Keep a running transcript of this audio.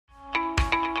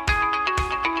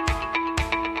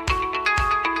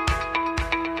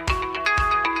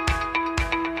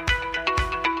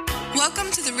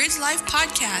Life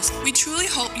podcast. We truly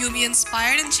hope you'll be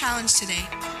inspired and challenged today.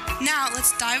 Now,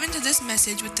 let's dive into this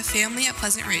message with the family at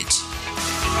Pleasant Ridge.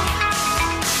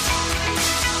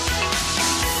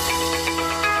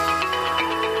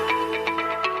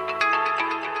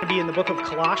 To be in the book of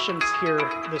Colossians here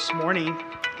this morning,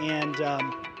 and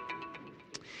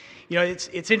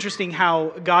it's interesting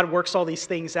how God works all these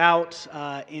things out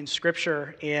in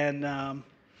Scripture, and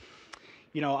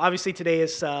obviously today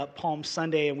is Palm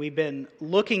Sunday, and we've been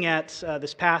looking at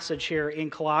this passage here in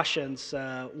Colossians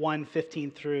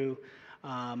 1:15 through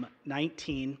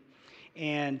 19,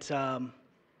 and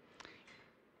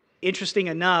interesting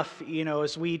enough,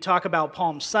 as we talk about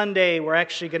Palm Sunday, we're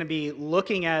actually going to be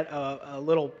looking at a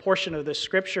little portion of the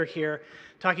Scripture here,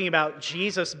 talking about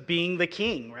Jesus being the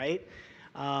King, right?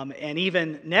 And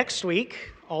even next week,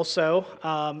 also,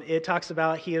 it talks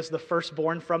about he is the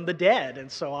firstborn from the dead. And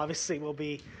so obviously we'll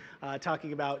be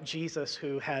talking about Jesus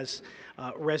who has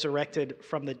resurrected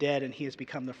from the dead, and he has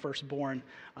become the firstborn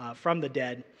from the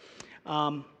dead.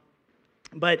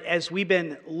 But as we've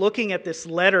been looking at this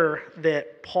letter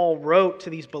that Paul wrote to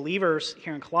these believers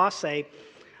here in Colossae,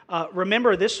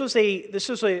 remember this was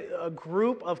a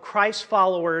group of Christ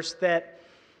followers that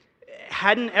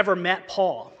hadn't ever met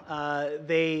Paul.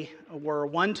 They were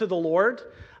one to the Lord.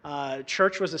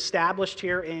 Church was established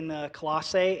here in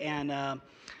Colossae, and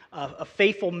a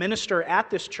faithful minister at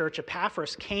this church,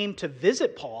 Epaphras, came to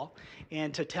visit Paul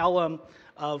and to tell him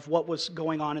of what was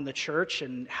going on in the church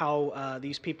and how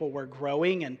these people were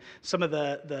growing and some of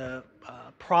the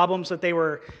problems that they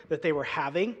were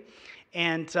having.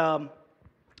 And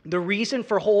the reason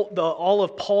for all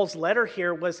of Paul's letter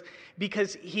here was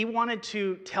because he wanted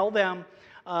to tell them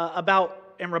about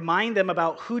and remind them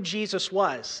about who Jesus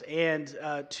was, and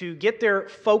to get their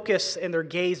focus and their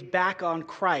gaze back on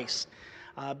Christ,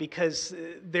 because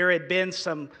there had been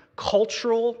some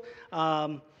cultural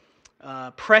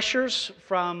pressures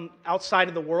from outside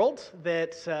of the world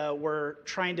that were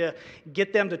trying to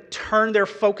get them to turn their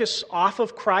focus off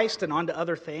of Christ and onto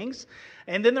other things.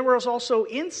 And then there was also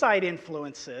inside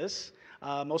influences,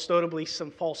 most notably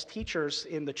some false teachers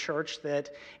in the church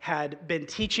that had been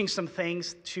teaching some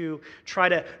things to try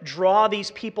to draw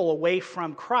these people away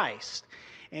from Christ.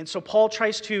 And so Paul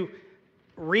tries to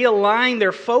realign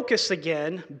their focus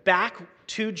again back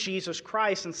to Jesus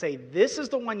Christ and say, this is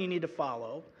the one you need to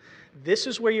follow. This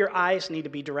is where your eyes need to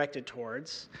be directed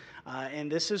towards.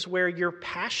 And this is where your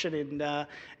passion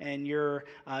and your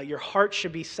heart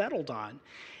should be settled on.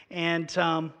 And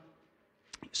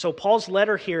so Paul's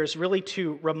letter here is really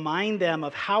to remind them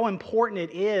of how important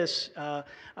it is,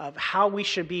 of how we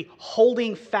should be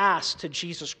holding fast to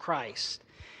Jesus Christ.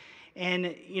 And,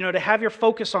 to have your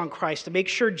focus on Christ, to make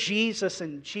sure Jesus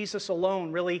and Jesus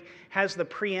alone really has the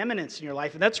preeminence in your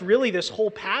life. And that's really this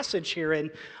whole passage here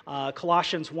in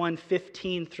Colossians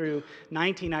 1:15 through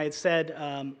 19. I had said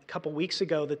a couple weeks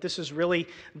ago that this is really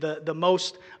the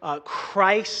most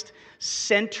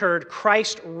Christ-centered,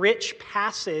 Christ-rich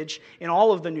passage in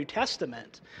all of the New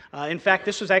Testament. In fact,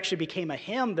 this actually became a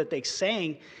hymn that they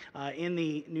sang in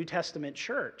the New Testament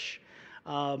church.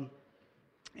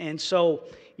 And so,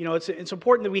 it's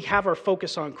important that we have our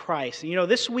focus on Christ. And,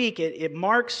 this week, it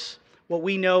marks what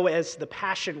we know as the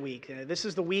Passion Week. This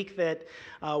is the week that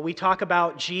we talk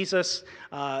about Jesus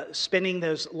spending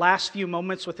those last few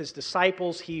moments with his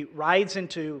disciples. He rides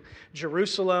into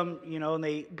Jerusalem, and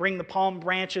they bring the palm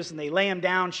branches and they lay him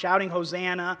down shouting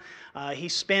Hosanna. He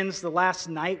spends the last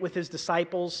night with his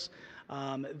disciples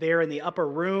there in the upper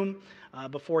room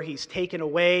before he's taken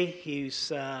away.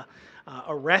 He's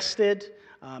arrested.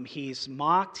 He's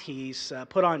mocked, he's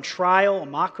put on trial, a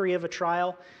mockery of a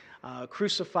trial,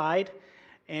 crucified.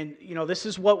 And, this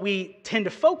is what we tend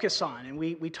to focus on. And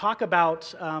we talk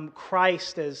about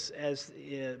Christ as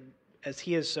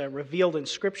he is revealed in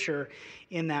Scripture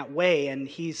in that way. And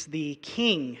he's the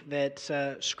King that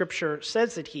Scripture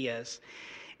says that he is.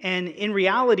 And in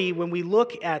reality, when we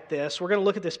look at this, we're going to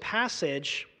look at this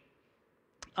passage,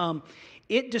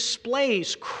 it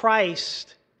displays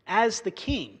Christ as the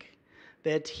King.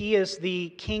 That he is the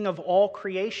King of all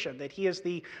creation, that he is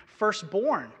the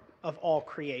firstborn of all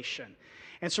creation.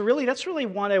 And so that's really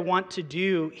what I want to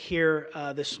do here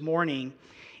this morning,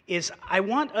 is I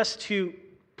want us to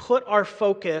put our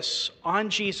focus on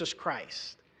Jesus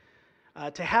Christ,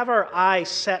 to have our eyes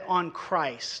set on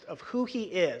Christ, of who he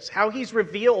is, how he's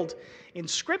revealed in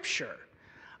Scripture.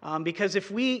 Because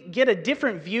if we get a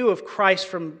different view of Christ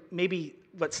from maybe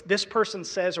what this person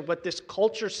says or what this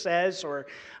culture says or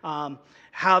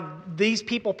how these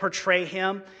people portray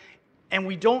him, and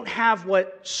we don't have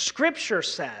what Scripture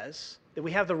says, that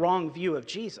we have the wrong view of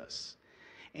Jesus.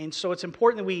 And so it's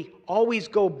important that we always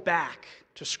go back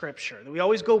to Scripture, that we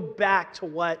always go back to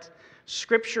what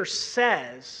Scripture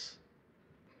says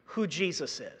who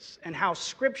Jesus is and how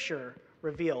Scripture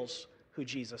reveals who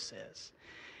Jesus is.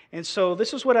 And so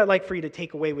this is what I'd like for you to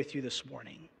take away with you this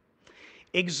morning.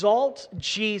 Exalt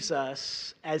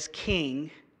Jesus as King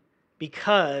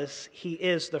because he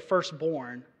is the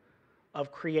firstborn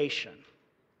of creation.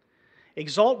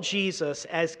 Exalt Jesus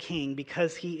as King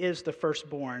because he is the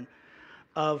firstborn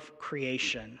of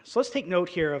creation. So let's take note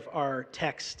here of our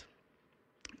text.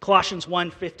 Colossians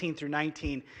 1:15 through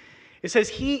 19. It says,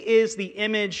 "He is the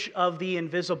image of the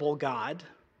invisible God,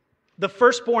 the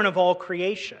firstborn of all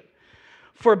creation.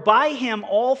 For by him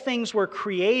all things were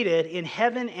created in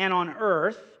heaven and on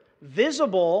earth,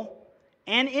 visible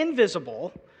and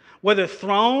invisible, whether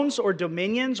thrones or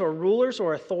dominions or rulers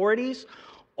or authorities.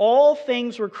 All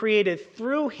things were created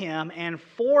through him and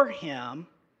for him,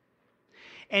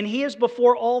 and he is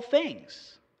before all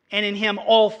things, and in him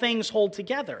all things hold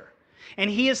together. And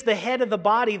he is the head of the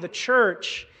body, the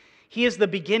church. He is the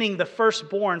beginning, the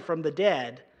firstborn from the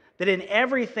dead, that in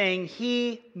everything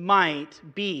he might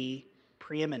be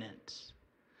preeminent.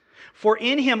 For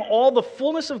in him all the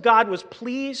fullness of God was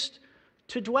pleased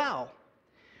to dwell."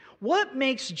 What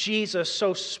makes Jesus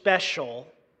so special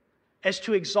as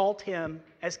to exalt him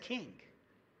as King?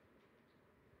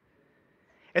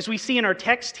 As we see in our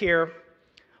text here,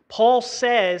 Paul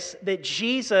says that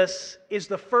Jesus is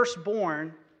the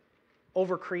firstborn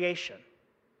over creation.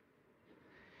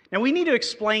 Now we need to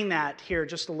explain that here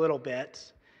just a little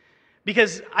bit,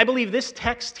 because I believe this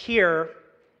text here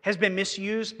has been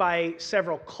misused by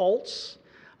several cults,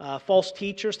 false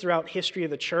teachers throughout history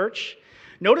of the church.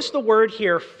 Notice the word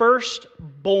here,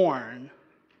 firstborn.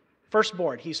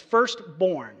 Firstborn. He's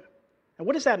firstborn. And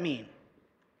what does that mean?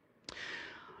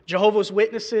 Jehovah's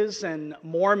Witnesses and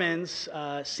Mormons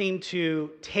seem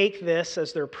to take this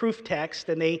as their proof text,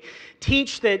 and they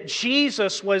teach that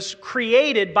Jesus was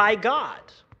created by God,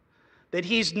 that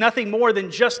he's nothing more than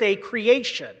just a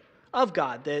creation of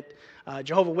God, that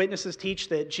Jehovah's Witnesses teach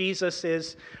that Jesus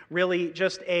is really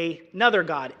just another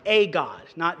God, a God,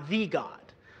 not the God.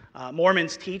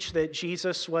 Mormons teach that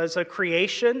Jesus was a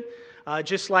creation,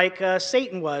 just like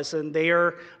Satan was, and they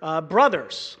are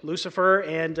brothers. Lucifer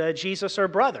and Jesus are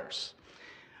brothers.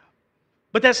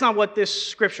 But that's not what this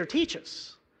scripture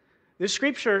teaches. This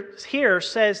scripture here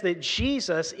says that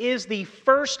Jesus is the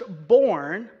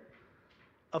firstborn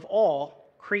of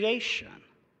all creation.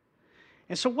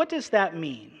 And so what does that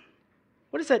mean?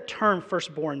 What does that term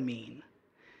firstborn mean?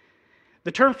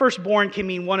 The term firstborn can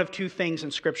mean one of two things in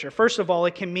Scripture. First of all,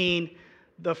 it can mean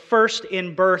the first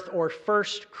in birth or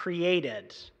first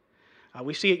created.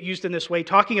 We see it used in this way,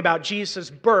 talking about Jesus'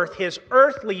 birth, his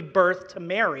earthly birth to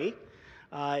Mary.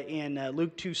 In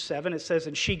Luke 2:7, it says,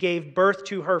 "And she gave birth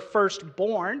to her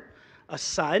firstborn, a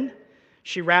son.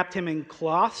 She wrapped him in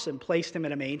cloths and placed him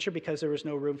in a manger because there was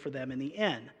no room for them in the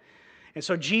inn." And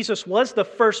so Jesus was the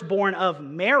firstborn of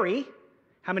Mary.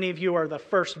 How many of you are the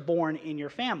firstborn in your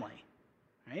family?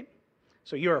 Right?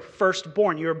 So you're a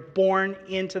firstborn. You're born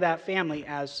into that family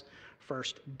as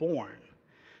firstborn.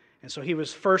 And so he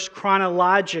was first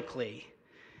chronologically.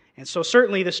 And so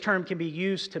certainly this term can be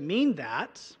used to mean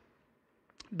that.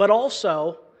 But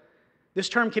also, this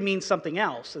term can mean something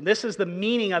else. And this is the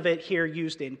meaning of it here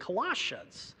used in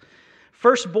Colossians.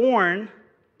 Firstborn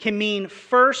can mean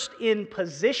first in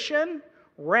position,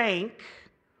 rank,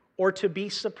 or to be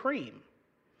supreme.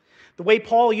 The way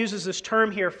Paul uses this term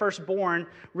here, firstborn,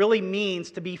 really means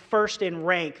to be first in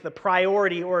rank, the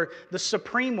priority or the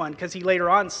supreme one, because he later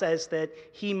on says that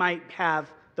he might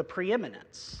have the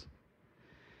preeminence.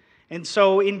 And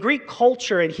so in Greek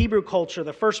culture and Hebrew culture,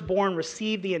 the firstborn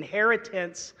received the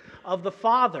inheritance of the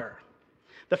father.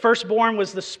 The firstborn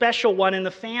was the special one in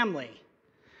the family.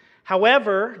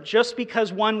 However, just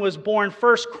because one was born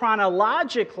first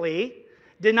chronologically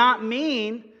did not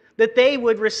mean that they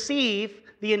would receive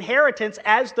the inheritance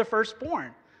as the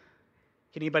firstborn.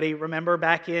 Can anybody remember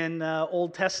back in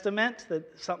Old Testament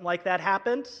that something like that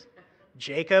happened?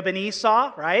 Jacob and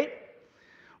Esau, right?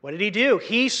 What did he do?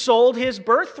 He sold his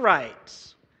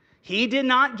birthright. He did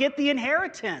not get the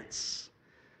inheritance.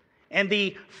 And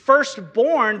the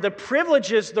firstborn, the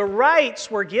privileges, the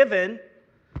rights were given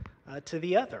to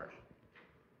the other.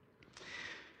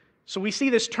 So we see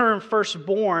this term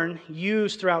firstborn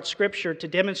used throughout Scripture to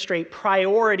demonstrate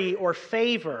priority or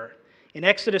favor. In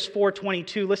Exodus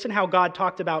 4:22, listen how God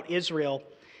talked about Israel.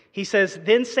 He says,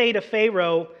 "Then say to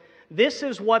Pharaoh, 'This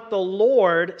is what the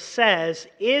Lord says,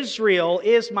 Israel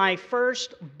is my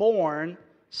firstborn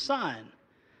son.'"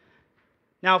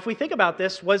 Now, if we think about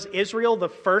this, was Israel the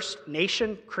first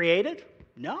nation created?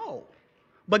 No.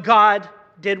 But God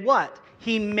did what?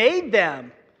 He made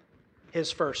them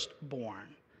his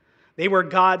firstborn. They were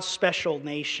God's special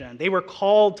nation. They were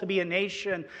called to be a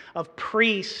nation of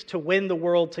priests to win the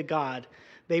world to God.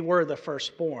 They were the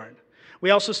firstborn. We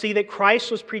also see that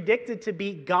Christ was predicted to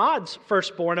be God's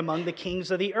firstborn among the kings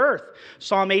of the earth.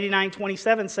 Psalm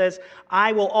 89:27 says,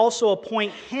 I will also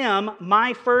appoint him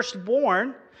my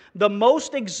firstborn, the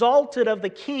most exalted of the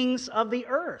kings of the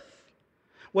earth.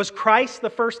 Was Christ the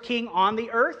first king on the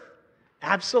earth?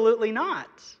 Absolutely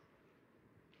not.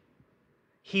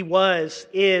 He was,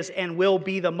 is, and will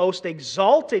be the most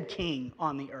exalted king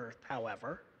on the earth,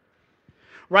 however.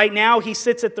 Right now, he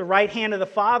sits at the right hand of the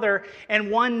Father,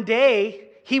 and one day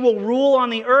he will rule on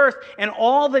the earth, and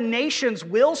all the nations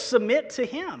will submit to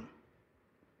him.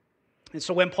 And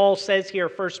so when Paul says here,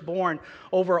 firstborn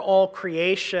over all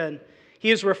creation,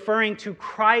 he is referring to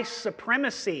Christ's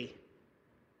supremacy,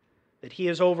 that he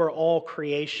is over all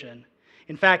creation.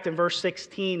 In fact, in verse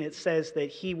 16, it says that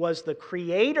he was the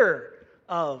creator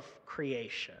of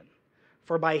creation.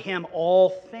 For by him all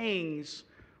things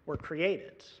were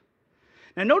created.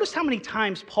 Now notice how many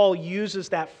times Paul uses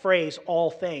that phrase, all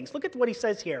things. Look at what he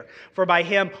says here. For by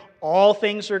him all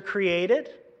things are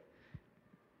created.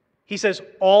 He says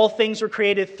all things were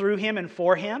created through him and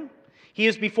for him. He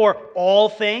is before all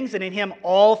things, and in him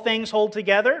all things hold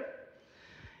together.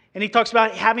 And he talks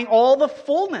about having all the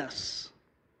fullness.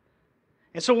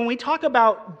 And so when we talk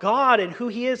about God and who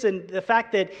he is and the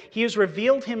fact that he has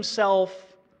revealed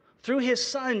himself through his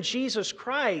Son, Jesus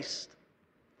Christ,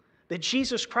 that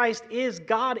Jesus Christ is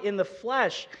God in the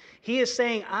flesh, he is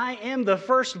saying, I am the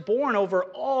firstborn over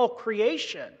all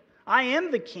creation. I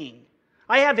am the king.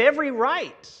 I have every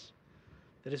right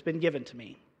that has been given to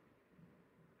me.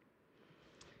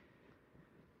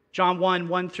 John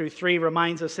 1:1-3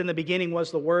 reminds us, in the beginning was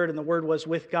the Word, and the Word was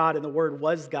with God, and the Word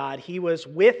was God. He was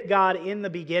with God in the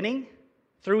beginning.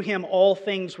 Through him all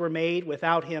things were made.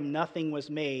 Without him nothing was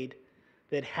made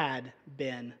that had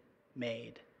been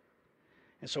made.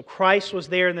 And so Christ was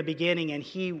there in the beginning, and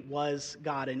he was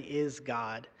God and is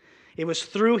God. It was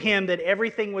through him that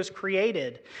everything was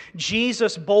created.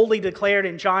 Jesus boldly declared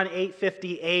in John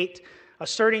 8:58,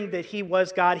 asserting that he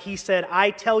was God, he said, I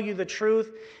tell you the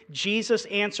truth. Jesus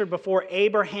answered, before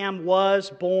Abraham was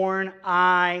born,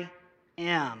 I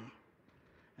am.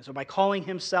 And so by calling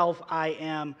himself I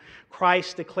am,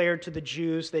 Christ declared to the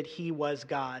Jews that he was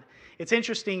God. It's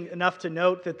interesting enough to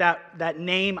note that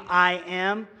name I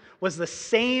am was the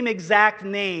same exact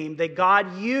name that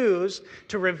God used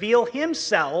to reveal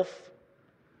himself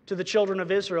to the children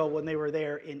of Israel when they were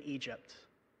there in Egypt.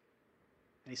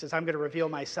 And he says, I'm going to reveal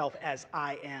myself as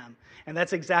I am. And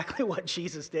that's exactly what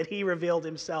Jesus did. He revealed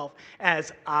himself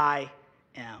as I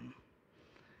am.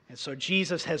 And so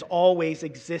Jesus has always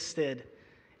existed,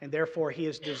 and therefore he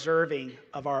is deserving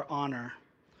of our honor.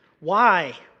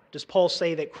 Why does Paul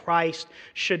say that Christ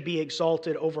should be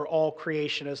exalted over all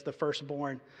creation as the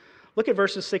firstborn? Look at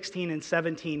verses 16 and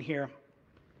 17 here.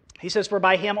 He says, for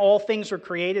by him all things were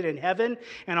created in heaven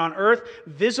and on earth,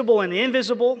 visible and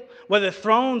invisible, whether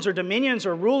thrones or dominions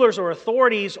or rulers or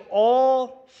authorities,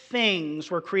 all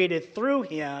things were created through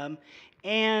him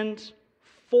and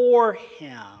for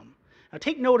him. Now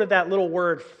take note of that little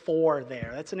word for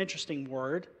there. That's an interesting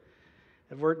word.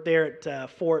 The word there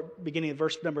at for, beginning of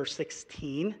verse number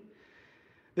 16.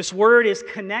 This word is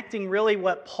connecting really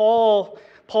what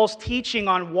Paul's teaching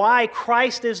on why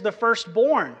Christ is the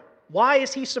firstborn. Why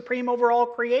is he supreme over all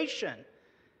creation?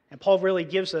 And Paul really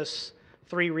gives us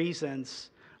three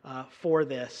reasons for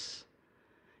this.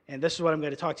 And this is what I'm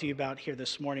going to talk to you about here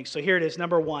this morning. So here it is.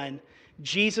 Number one,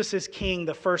 Jesus is king,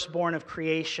 the firstborn of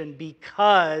creation,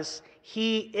 because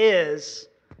he is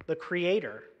the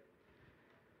creator.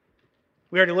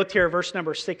 We already looked here at verse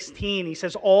number 16. He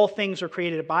says all things were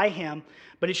created by him.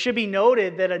 But it should be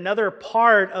noted that another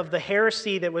part of the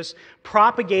heresy that was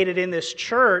propagated in this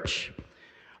church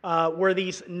were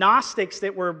these Gnostics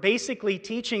that were basically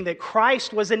teaching that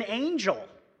Christ was an angel,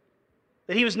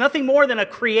 that he was nothing more than a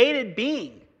created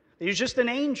being, that he was just an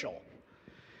angel,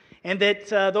 and that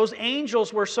those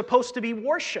angels were supposed to be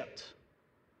worshipped.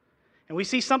 And we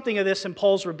see something of this in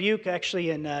Paul's rebuke,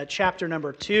 actually in chapter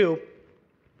number 2,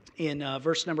 in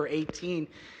verse number 18.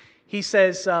 He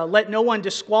says, let no one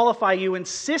disqualify you,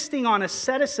 insisting on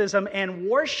asceticism and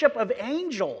worship of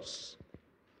angels,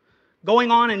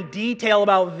 going on in detail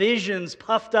about visions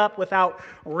puffed up without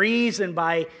reason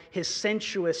by his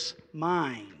sensuous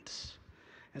mind.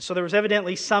 And so there was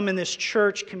evidently some in this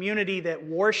church community that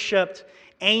worshiped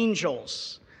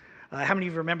angels. How many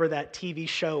of you remember that TV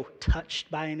show, Touched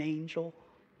by an Angel?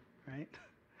 Right?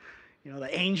 You know,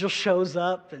 the angel shows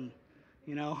up and,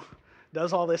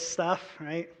 does all this stuff,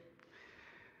 right?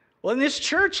 Well, in this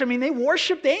church, they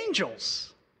worshiped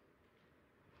angels.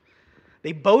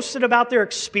 They boasted about their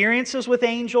experiences with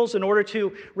angels in order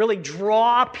to really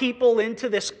draw people into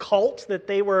this cult that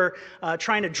they were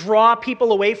trying to draw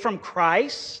people away from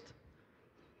Christ.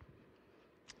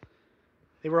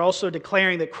 They were also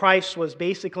declaring that Christ was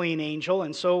basically an angel,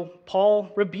 and so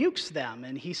Paul rebukes them,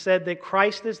 and he said that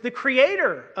Christ is the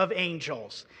creator of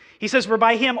angels. He says, "For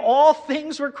by him all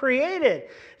things were created,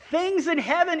 things in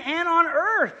heaven and on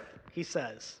earth," he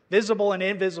says, "visible and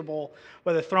invisible,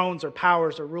 whether thrones or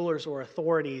powers or rulers or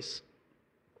authorities,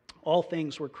 all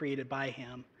things were created by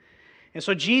him." And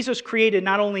so Jesus created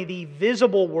not only the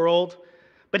visible world,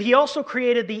 but he also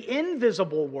created the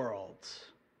invisible world,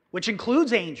 which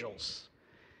includes angels.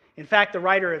 In fact, the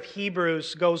writer of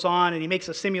Hebrews goes on and he makes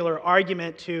a similar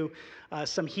argument to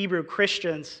some Hebrew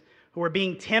Christians who were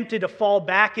being tempted to fall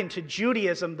back into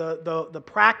Judaism, the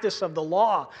practice of the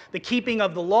law, the keeping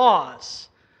of the laws.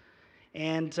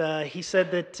 And he said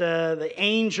that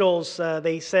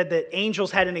they said that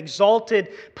angels had an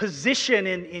exalted position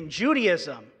in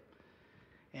Judaism.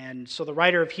 And so the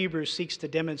writer of Hebrews seeks to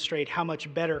demonstrate how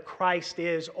much better Christ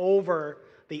is over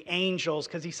the angels,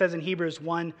 because he says in Hebrews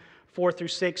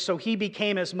 1:4-6, "So he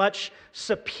became as much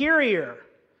superior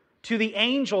to the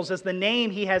angels as the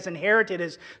name he has inherited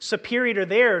is superior to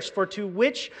theirs. For to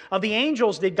which of the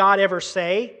angels did God ever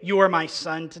say, 'You are my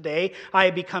son today, I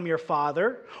have become your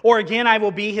father'? Or again, 'I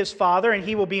will be his father and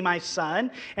he will be my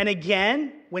son'? And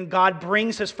again, when God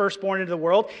brings his firstborn into the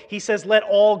world, he says, 'Let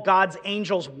all God's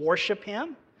angels worship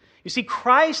him'?" You see,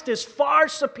 Christ is far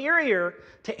superior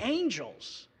to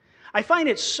angels. I find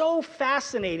it so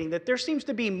fascinating that there seems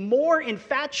to be more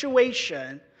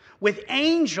infatuation with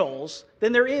angels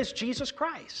than there is Jesus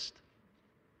Christ.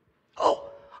 "Oh,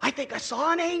 I think I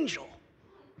saw an angel."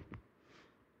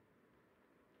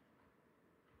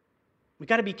 We've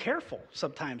got to be careful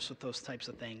sometimes with those types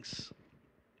of things.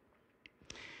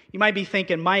 You might be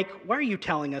thinking, "Mike, why are you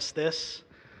telling us this?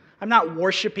 I'm not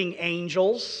worshiping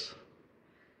angels."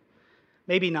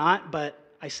 Maybe not, but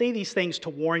I say these things to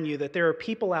warn you that there are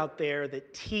people out there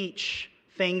that teach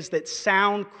things that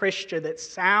sound Christian, that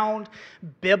sound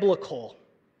biblical,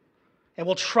 and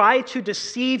will try to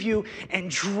deceive you and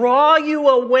draw you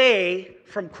away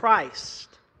from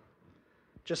Christ,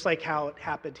 just like how it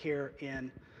happened here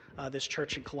in this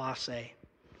church in Colossae.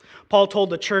 Paul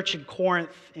told the church in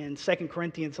Corinth in 2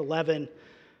 Corinthians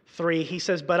 11:3, he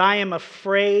says, "But I am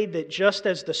afraid that just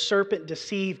as the serpent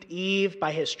deceived Eve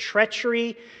by his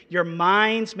treachery, your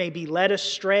minds may be led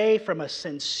astray from a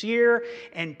sincere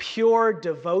and pure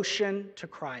devotion to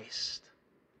Christ."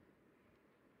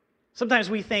 Sometimes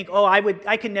we think, "Oh,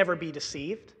 I can never be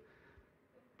deceived."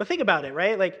 But think about it,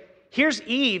 right? Like, here's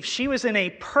Eve. She was in a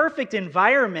perfect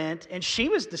environment, and she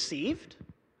was deceived.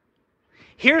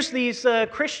 Here's these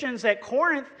Christians at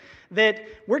Corinth that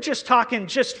we're just talking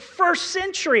just first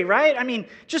century, right?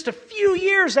 Just a few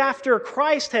years after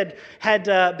Christ had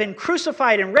been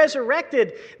crucified and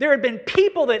resurrected, there had been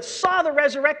people that saw the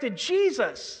resurrected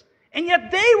Jesus, and yet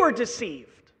they were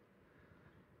deceived.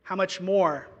 How much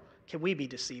more can we be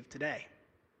deceived today?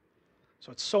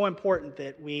 So it's so important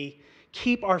that we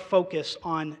keep our focus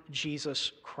on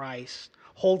Jesus Christ.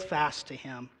 Hold fast to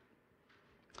him.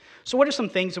 So what are some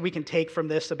things that we can take from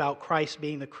this about Christ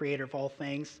being the creator of all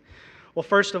things? Well,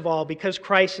 first of all, because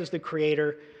Christ is the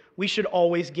creator, we should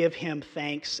always give him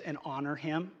thanks and honor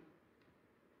him.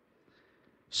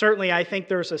 Certainly, I think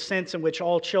there's a sense in which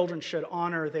all children should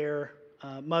honor their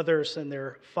mothers and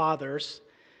their fathers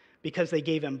because they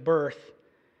gave him birth.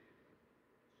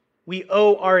 We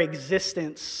owe our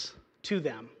existence to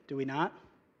them, do we not?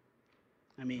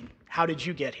 How did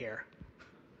you get here?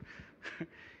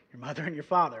 Your mother and your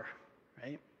father,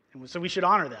 right? And so we should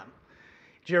honor them.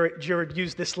 Did you ever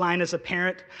use this line as a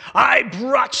parent? "I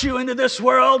brought you into this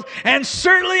world, and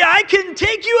certainly I can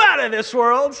take you out of this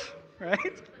world,"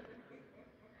 right?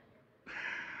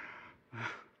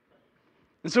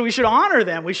 And so we should honor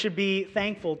them. We should be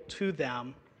thankful to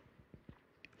them.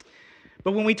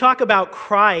 But when we talk about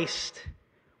Christ,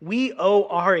 we owe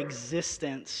our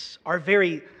existence, our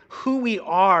very who we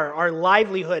are, our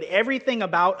livelihood, everything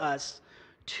about us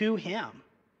to him.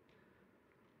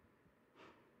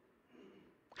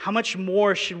 How much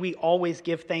more should we always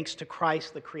give thanks to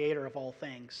Christ, the creator of all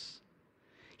things?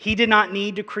 He did not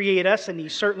need to create us, and he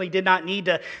certainly did not need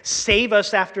to save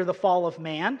us after the fall of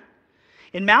man.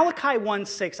 In Malachi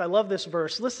 1:6, I love this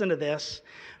verse. Listen to this.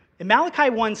 In Malachi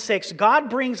 1:6, God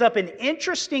brings up an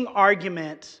interesting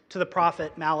argument to the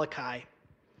prophet Malachi.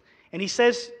 And he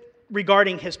says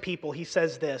regarding his people, he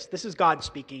says this. This is God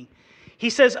speaking. He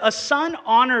says, "A son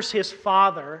honors his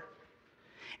father,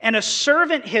 and a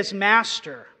servant his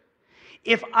master.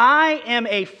 If I am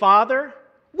a father,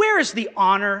 where is the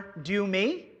honor due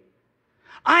me?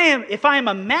 If I am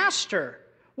a master,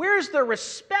 where is the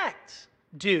respect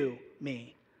due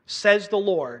me? Says the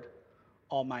Lord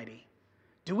Almighty.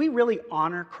 Do we really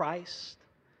honor Christ?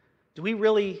 Do we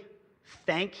really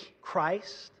thank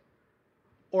Christ?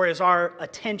 Or is our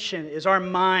attention, is our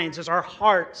minds, is our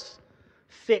hearts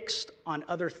fixed on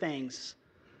other things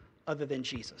other than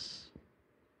Jesus?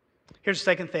 Here's the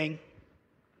second thing.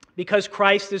 Because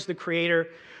Christ is the creator,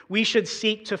 we should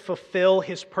seek to fulfill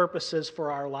his purposes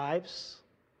for our lives.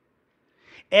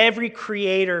 Every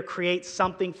creator creates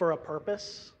something for a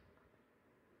purpose.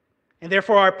 And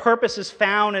therefore our purpose is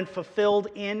found and fulfilled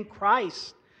in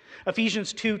Christ.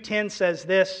 Ephesians 2:10 says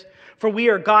this, "For we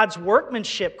are God's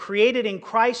workmanship, created in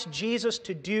Christ Jesus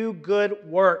to do good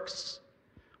works,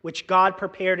 which God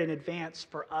prepared in advance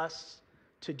for us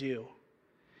to do."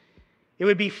 It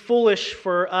would be foolish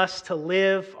for us to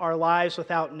live our lives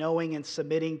without knowing and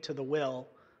submitting to the will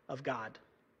of God.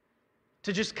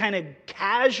 To just kind of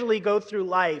casually go through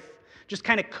life, just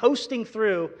kind of coasting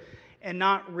through and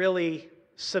not really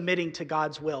submitting to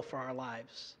God's will for our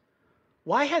lives.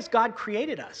 Why has God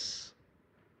created us?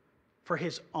 For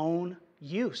his own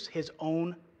use, his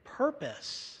own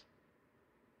purpose.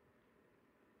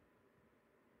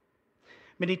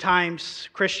 Many times,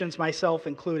 Christians, myself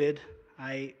included,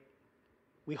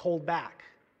 we hold back.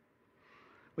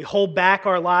 We hold back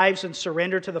our lives and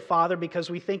surrender to the Father because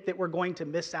we think that we're going to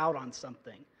miss out on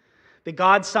something. That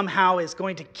God somehow is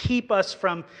going to keep us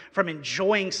from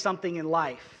enjoying something in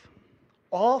life.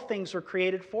 All things were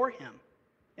created for him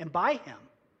and by him.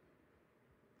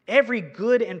 Every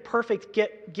good and perfect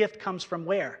gift comes from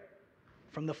where?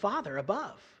 From the Father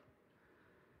above.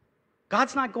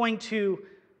 God's not going to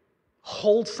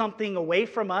hold something away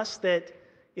from us that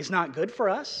is not good for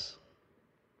us.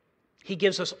 He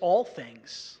gives us all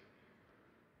things.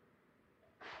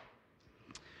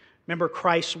 Remember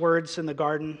Christ's words in the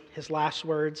garden, his last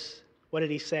words? What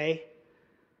did he say?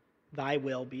 Thy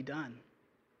will be done.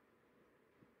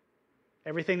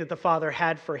 Everything that the Father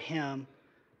had for him,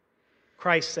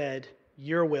 Christ said,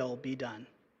 your will be done.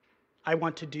 I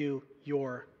want to do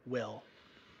your will.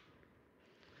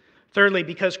 Thirdly,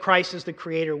 because Christ is the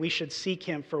creator, we should seek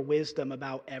him for wisdom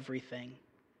about everything.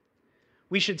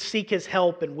 We should seek his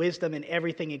help and wisdom in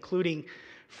everything, including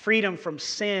freedom from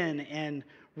sin and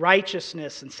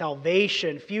righteousness and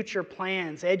salvation, future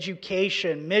plans,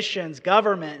 education, missions,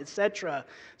 government, etc.,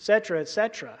 etc.,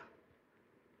 etc.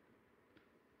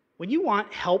 When you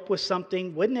want help with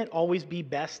something, wouldn't it always be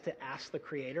best to ask the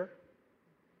Creator?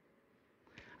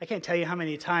 I can't tell you how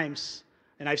many times,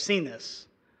 and I've seen this.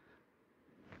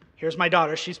 Here's my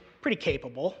daughter. She's pretty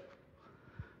capable.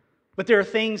 But there are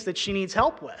things that she needs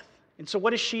help with. And so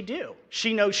what does she do?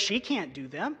 She knows she can't do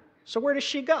them. So where does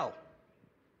she go?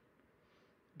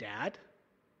 Dad,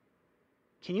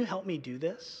 can you help me do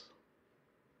this?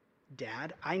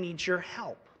 Dad, I need your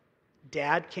help.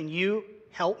 Dad, can you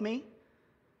help me?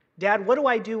 Dad, what do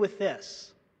I do with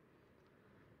this?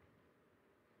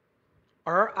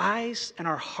 Are our eyes and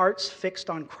our hearts fixed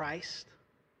on Christ?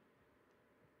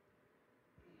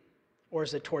 Or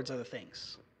is it towards other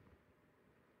things?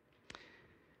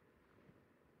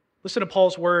 Listen to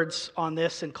Paul's words on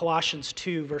this in Colossians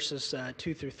 2, verses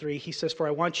 2 through 3. He says, "For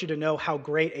I want you to know how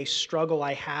great a struggle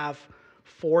I have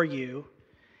for you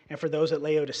and for those at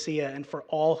Laodicea and for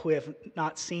all who have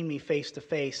not seen me face to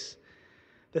face,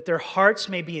 that their hearts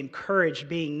may be encouraged,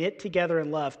 being knit together in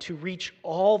love, to reach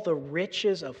all the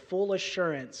riches of full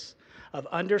assurance of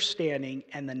understanding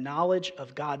and the knowledge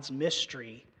of God's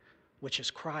mystery, which is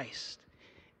Christ,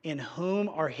 in whom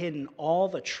are hidden all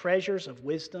the treasures of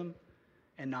wisdom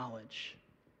and knowledge."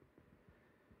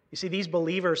 You see, these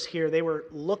believers here, they were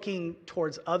looking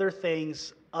towards other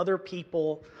things, other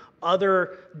people,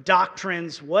 other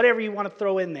doctrines, whatever you want to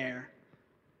throw in there,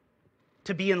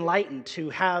 to be enlightened, to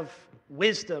have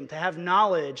wisdom, to have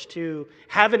knowledge, to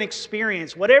have an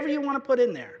experience, whatever you want to put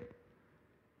in there.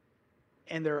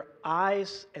 And their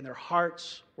eyes and their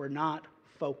hearts were not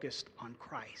focused on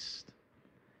Christ.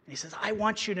 And he says, I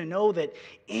want you to know that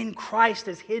in Christ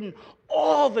is hidden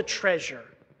all the treasure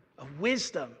of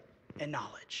wisdom and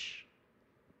knowledge.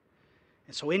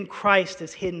 And so in Christ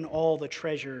is hidden all the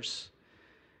treasures.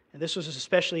 And this was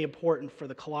especially important for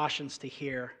the Colossians to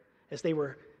hear as they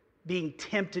were being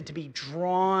tempted to be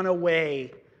drawn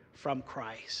away from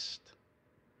Christ.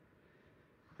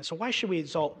 And so why should we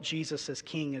exalt Jesus as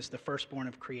King, as the firstborn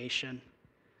of creation?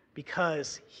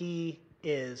 Because he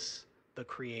is the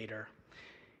creator.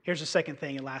 Here's the second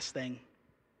thing and last thing.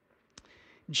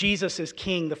 Jesus is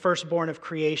King, the firstborn of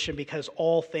creation, because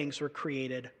all things were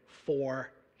created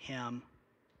for him.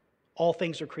 All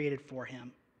things are created for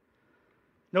him.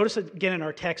 Notice again in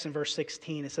our text in verse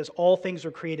 16, it says, all things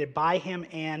are created by him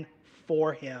and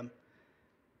for him.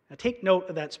 Now take note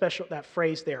of that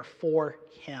phrase there, for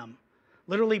him.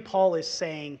 Literally, Paul is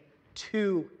saying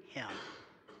to him.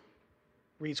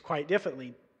 Reads quite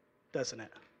differently, doesn't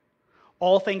it?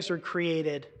 All things are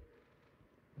created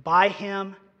by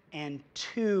him and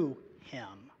to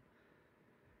him.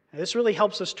 Now, this really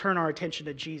helps us turn our attention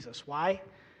to Jesus. Why?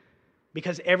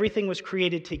 Because everything was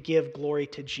created to give glory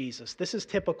to Jesus. This is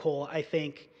typical, I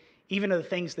think, even of the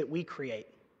things that we create.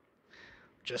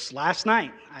 Just last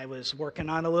night, I was working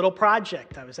on a little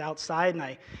project. I was outside and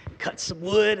I cut some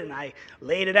wood and I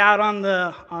laid it out on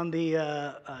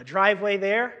the driveway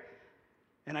there.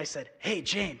 And I said, hey,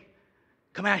 Jane,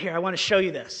 come out here. I want to show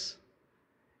you this.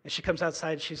 And she comes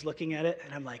outside and she's looking at it.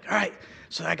 And I'm like, all right,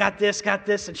 so I got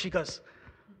this. And she goes,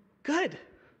 good.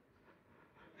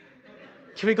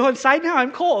 Can we go inside now?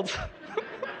 I'm cold.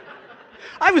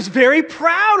 I was very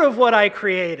proud of what I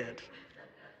created.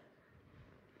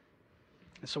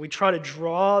 And so we try to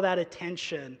draw that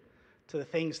attention to the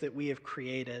things that we have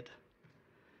created.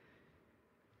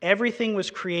 Everything was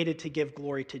created to give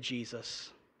glory to Jesus.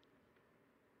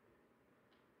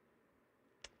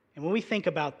 And when we think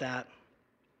about that,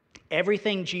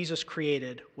 everything Jesus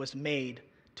created was made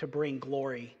to bring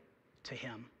glory to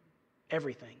him.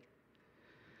 Everything.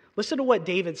 Listen to what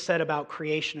David said about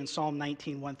creation in Psalm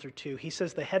 19, 1-2. He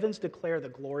says, the heavens declare the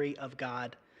glory of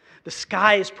God. The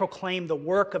skies proclaim the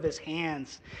work of his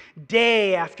hands.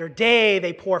 Day after day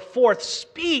they pour forth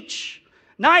speech.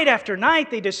 Night after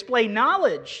night they display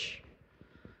knowledge.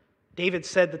 David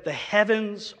said that the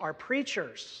heavens are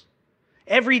preachers.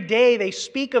 Every day they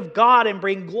speak of God and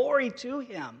bring glory to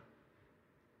him.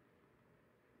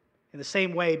 In the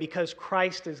same way, because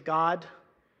Christ is God,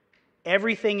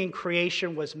 everything in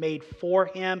creation was made for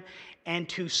him and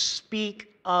to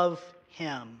speak of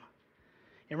him.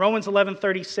 In Romans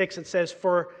 11:36 it says,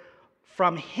 for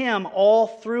from him, all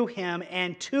through him,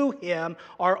 and to him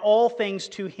are all things,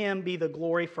 to him be the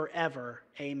glory forever.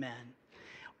 Amen.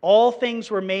 All things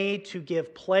were made to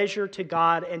give pleasure to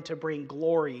God and to bring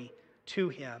glory to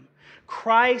him.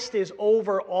 Christ is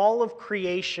over all of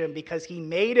creation because he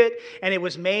made it and it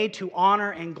was made to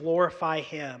honor and glorify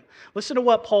him. Listen to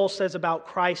what Paul says about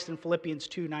Christ in Philippians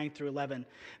 2, 9-11.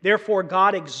 Therefore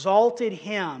God exalted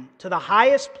him to the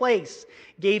highest place,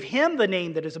 gave him the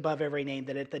name that is above every name,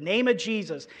 that at the name of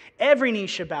Jesus every knee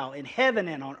shall bow in heaven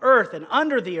and on earth and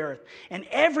under the earth, and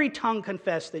every tongue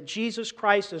confess that Jesus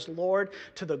Christ is Lord,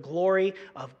 to the glory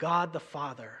of God the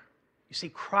Father. You see,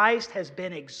 Christ has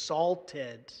been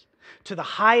exalted to the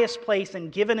highest place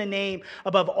and given a name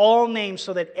above all names,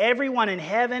 so that everyone in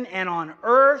heaven and on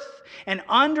earth and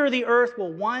under the earth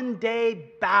will one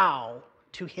day bow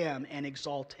to him and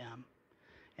exalt him.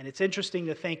 And it's interesting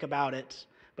to think about it,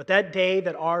 but that day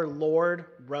that our Lord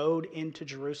rode into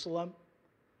Jerusalem,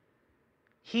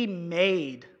 he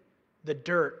made the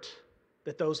dirt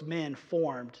that those men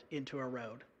formed into a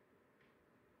road.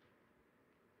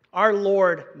 Our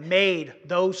Lord made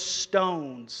those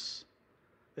stones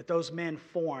that those men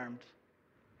formed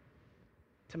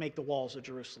to make the walls of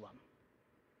Jerusalem.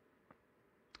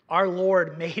 Our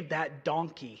Lord made that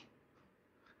donkey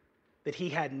that he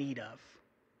had need of.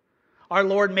 Our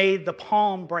Lord made the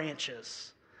palm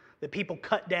branches that people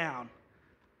cut down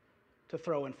to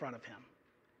throw in front of him.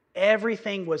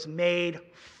 Everything was made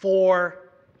for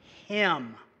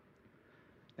him.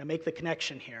 Now make the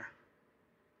connection here.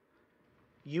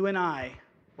 You and I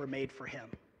were made for him.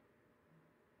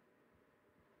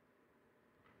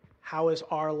 How is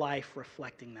our life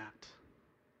reflecting that?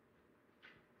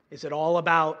 Is it all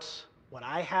about what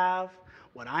I have,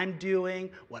 what I'm doing,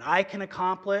 what I can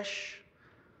accomplish?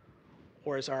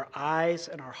 Or is our eyes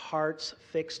and our hearts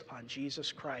fixed on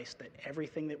Jesus Christ, that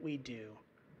everything that we do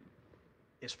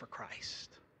is for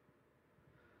Christ?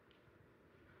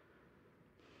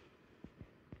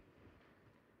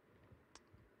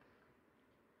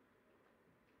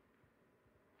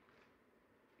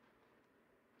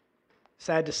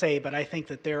 Sad to say, but I think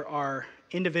that there are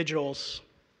individuals,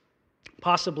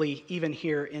 possibly even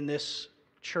here in this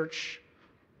church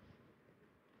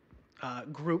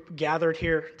group gathered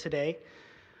here today,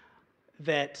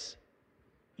 that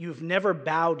you've never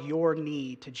bowed your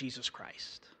knee to Jesus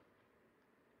Christ.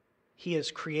 He has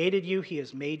created you, he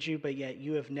has made you, but yet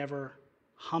you have never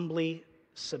humbly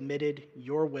submitted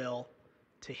your will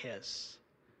to his.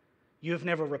 You have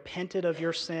never repented of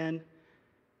your sin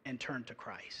and turned to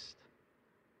Christ.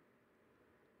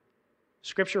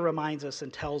 Scripture reminds us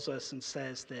and tells us and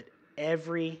says that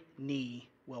every knee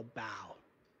will bow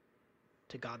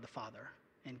to God the Father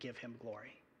and give him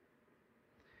glory.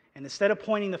 And instead of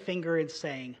pointing the finger and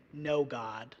saying, no,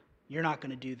 God, you're not going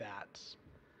to do that,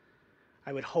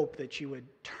 I would hope that you would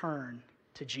turn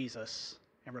to Jesus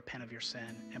and repent of your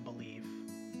sin and believe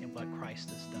in what Christ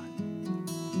has done.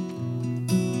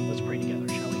 Let's pray together,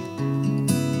 shall we?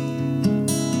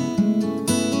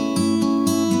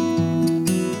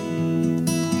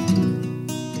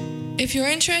 If you're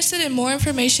interested in more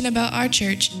information about our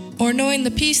church or knowing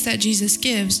the peace that Jesus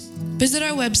gives, visit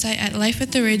our website at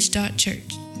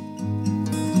lifeattheridge.church.